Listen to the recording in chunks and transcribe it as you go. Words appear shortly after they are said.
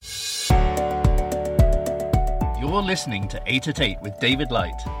You're listening to 8 at 8 with David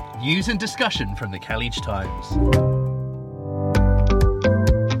Light. News and discussion from the Khaleej Times.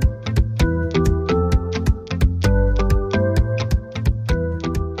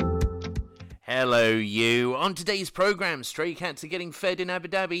 Hello you. On today's programme, stray cats are getting fed in Abu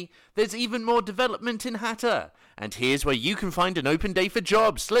Dhabi. There's even more development in Hatta. And here's where you can find an open day for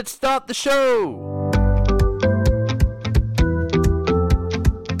jobs. Let's start the show!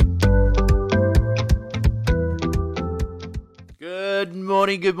 Good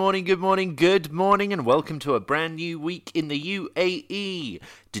morning, and welcome to a brand new week in the UAE.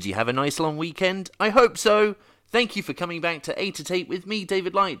 Did you have a nice long weekend? I hope so. Thank you for coming back to 8 at 8 with me,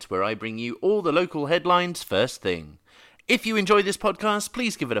 David Light, where I bring you all the local headlines first thing. If you enjoy this podcast,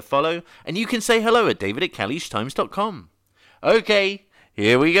 please give it a follow, and you can say hello at david@khaleejtimes.com. Okay,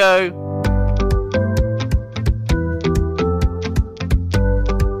 here we go.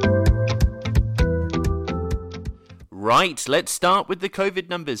 Right, let's start with the COVID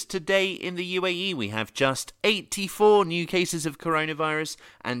numbers. Today in the UAE we have just 84 new cases of coronavirus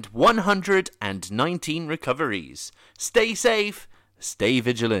and 119 recoveries. Stay safe, stay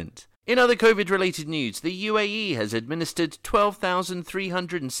vigilant. In other COVID-related news, the UAE has administered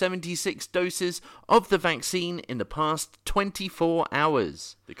 12,376 doses of the vaccine in the past 24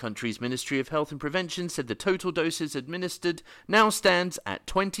 hours. The country's Ministry of Health and Prevention said the total doses administered now stands at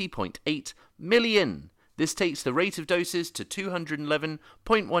 20.8 million. This takes the rate of doses to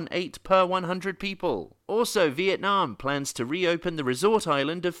 211.18 per 100 people. Also, Vietnam plans to reopen the resort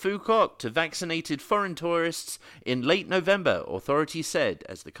island of Phu Quoc to vaccinated foreign tourists in late November, authorities said,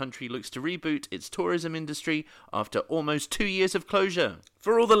 as the country looks to reboot its tourism industry after almost 2 years of closure.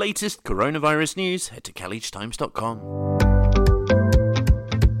 For all the latest coronavirus news, head to khaleejtimes.com.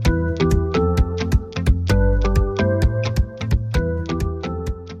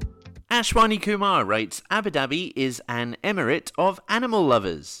 Ashwani Kumar writes, Abu Dhabi is an emirate of animal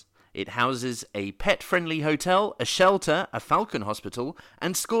lovers. It houses a pet-friendly hotel, a shelter, a falcon hospital,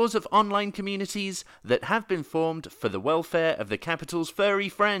 and scores of online communities that have been formed for the welfare of the capital's furry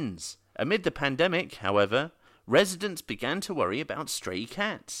friends. Amid the pandemic, however, residents began to worry about stray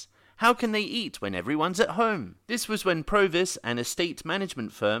cats. How can they eat when everyone's at home? This was when Provis, an estate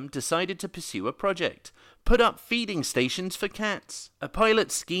management firm, decided to pursue a project. Put up feeding stations for cats. A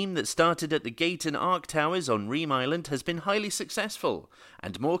pilot scheme that started at the Gate and Arc Towers on Reem Island has been highly successful,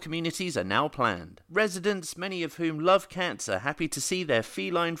 and more communities are now planned. Residents, many of whom love cats, are happy to see their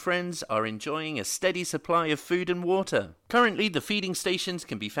feline friends are enjoying a steady supply of food and water. Currently, the feeding stations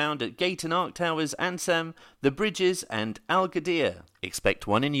can be found at Gate and Arc Towers, Ansam, The Bridges, and Al Ghadir. Expect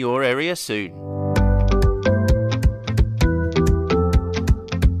one in your area soon.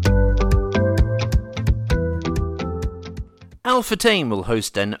 Al Futtaim will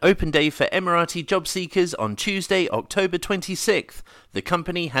host an open day for Emirati job seekers on Tuesday, October 26th, the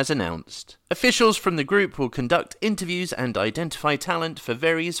company has announced. Officials from the group will conduct interviews and identify talent for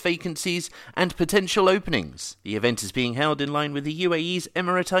various vacancies and potential openings. The event is being held in line with the UAE's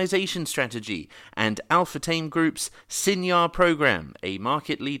Emiratization strategy and Al Futtaim Group's Sinyar program, a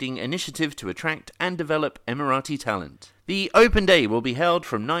market-leading initiative to attract and develop Emirati talent. The open day will be held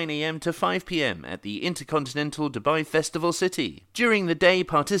from 9 a.m. to 5 p.m. at the Intercontinental Dubai Festival City. During the day,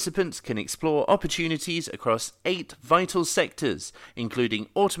 participants can explore opportunities across 8 vital sectors, including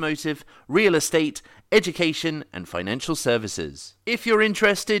automotive, real estate, education, and financial services. If you're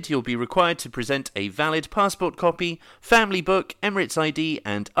interested, you'll be required to present a valid passport copy, family book, Emirates ID,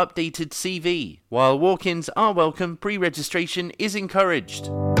 and updated CV. While walk-ins are welcome, pre-registration is encouraged.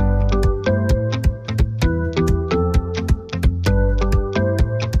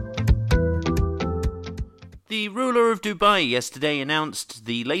 The ruler of Dubai yesterday announced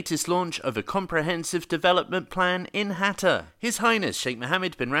the latest launch of a comprehensive development plan in Hatta. His Highness Sheikh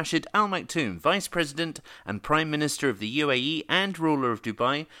Mohammed bin Rashid Al Maktoum, Vice President and Prime Minister of the UAE and ruler of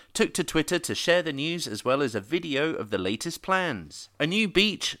Dubai, took to Twitter to share the news as well as a video of the latest plans. A new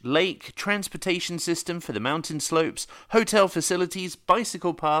beach, lake, transportation system for the mountain slopes, hotel facilities,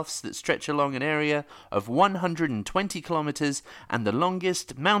 bicycle paths that stretch along an area of 120 kilometers, and the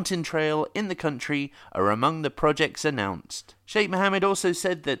longest mountain trail in the country are among the projects announced. Sheikh Mohammed also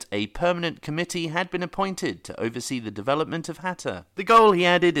said that a permanent committee had been appointed to oversee the development of Hatta. The goal, he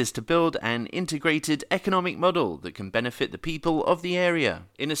added, is to build an integrated economic model that can benefit the people of the area.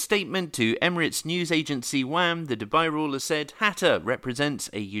 In a statement to Emirates news agency WAM, the Dubai ruler said Hatta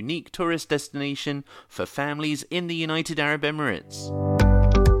represents a unique tourist destination for families in the United Arab Emirates.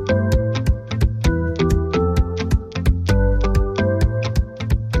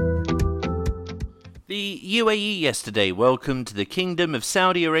 The The UAE yesterday welcomed the Kingdom of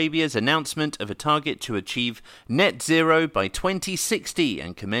Saudi Arabia's announcement of a target to achieve net zero by 2060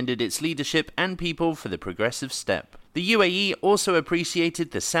 and commended its leadership and people for the progressive step. The UAE also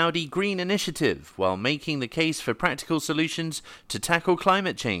appreciated the Saudi Green Initiative while making the case for practical solutions to tackle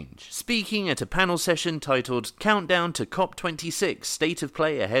climate change. Speaking at a panel session titled Countdown to COP26 State of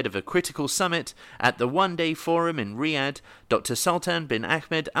Play Ahead of a Critical Summit at the One-Day Forum in Riyadh, Dr. Sultan bin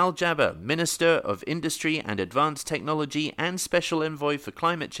Ahmed Al Jaber, Minister of Industry and Advanced Technology and Special Envoy for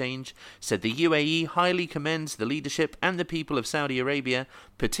Climate Change, said the UAE highly commends the leadership and the people of Saudi Arabia,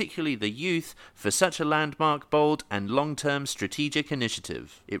 particularly the youth, for such a landmark, bold and long-term strategic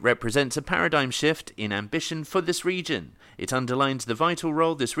initiative. It represents a paradigm shift in ambition for this region. It underlines the vital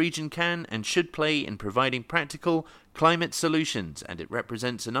role this region can and should play in providing practical climate solutions, and it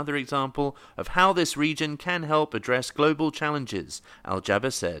represents another example of how this region can help address global challenges, Al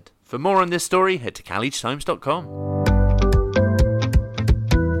Jaber said. For more on this story, head to khalijtimes.com.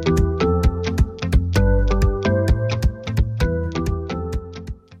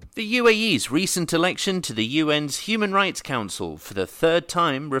 The UAE's recent election to the UN's Human Rights Council for the third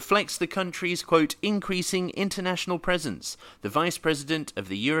time reflects the country's, quote, increasing international presence, the Vice President of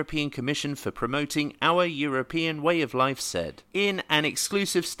the European Commission for Promoting Our European Way of Life said. In an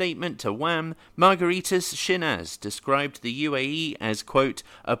exclusive statement to WAM, Margaritis Shinaz described the UAE as, quote,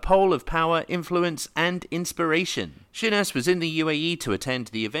 a pole of power, influence and inspiration. Shinaz was in the UAE to attend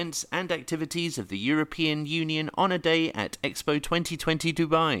the events and activities of the European Union on a day at Expo 2020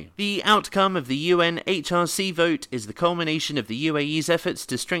 Dubai. The outcome of the UN HRC vote is the culmination of the UAE's efforts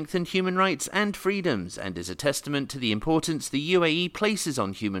to strengthen human rights and freedoms and is a testament to the importance the UAE places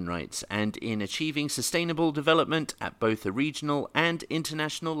on human rights and in achieving sustainable development at both a regional and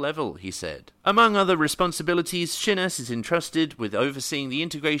international level, he said. Among other responsibilities, Shinaz is entrusted with overseeing the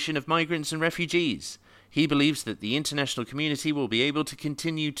integration of migrants and refugees. He believes that the international community will be able to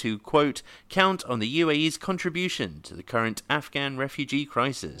continue to, quote, count on the UAE's contribution to the current Afghan refugee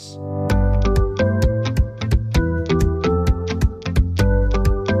crisis.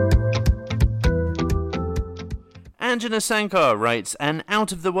 Anjana Sankar writes, an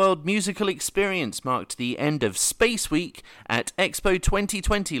out-of-the-world musical experience marked the end of Space Week at Expo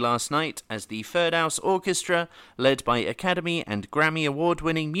 2020 last night as the Firdaus Orchestra, led by Academy and Grammy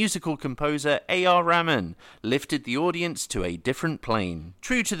Award-winning musical composer A.R. Rahman, lifted the audience to a different plane.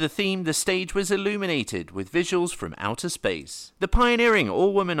 True to the theme, the stage was illuminated with visuals from outer space. The pioneering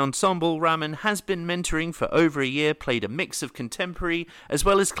all-woman ensemble Rahman has been mentoring for over a year played a mix of contemporary as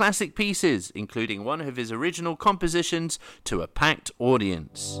well as classic pieces, including one of his original compositions to a packed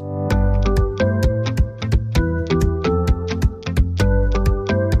audience.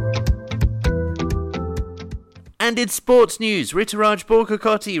 And in sports news, Rituraj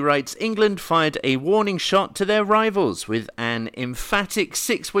Borkakoti writes, England fired a warning shot to their rivals with an emphatic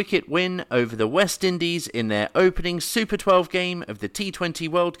 6-wicket win over the West Indies in their opening Super 12 game of the T20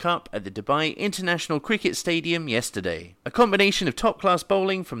 World Cup at the Dubai International Cricket Stadium yesterday. A combination of top-class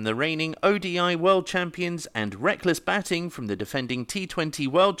bowling from the reigning ODI World Champions and reckless batting from the defending T20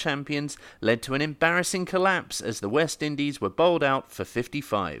 World Champions led to an embarrassing collapse as the West Indies were bowled out for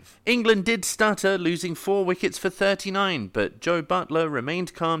 55. England did stutter, losing 4 wickets for 39, but Joe Butler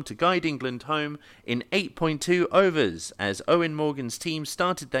remained calm to guide England home in 8.2 overs as Owen Morgan's team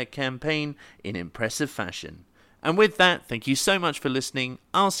started their campaign in impressive fashion. And with that, thank you so much for listening.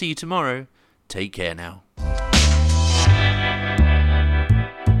 I'll see you tomorrow. Take care now.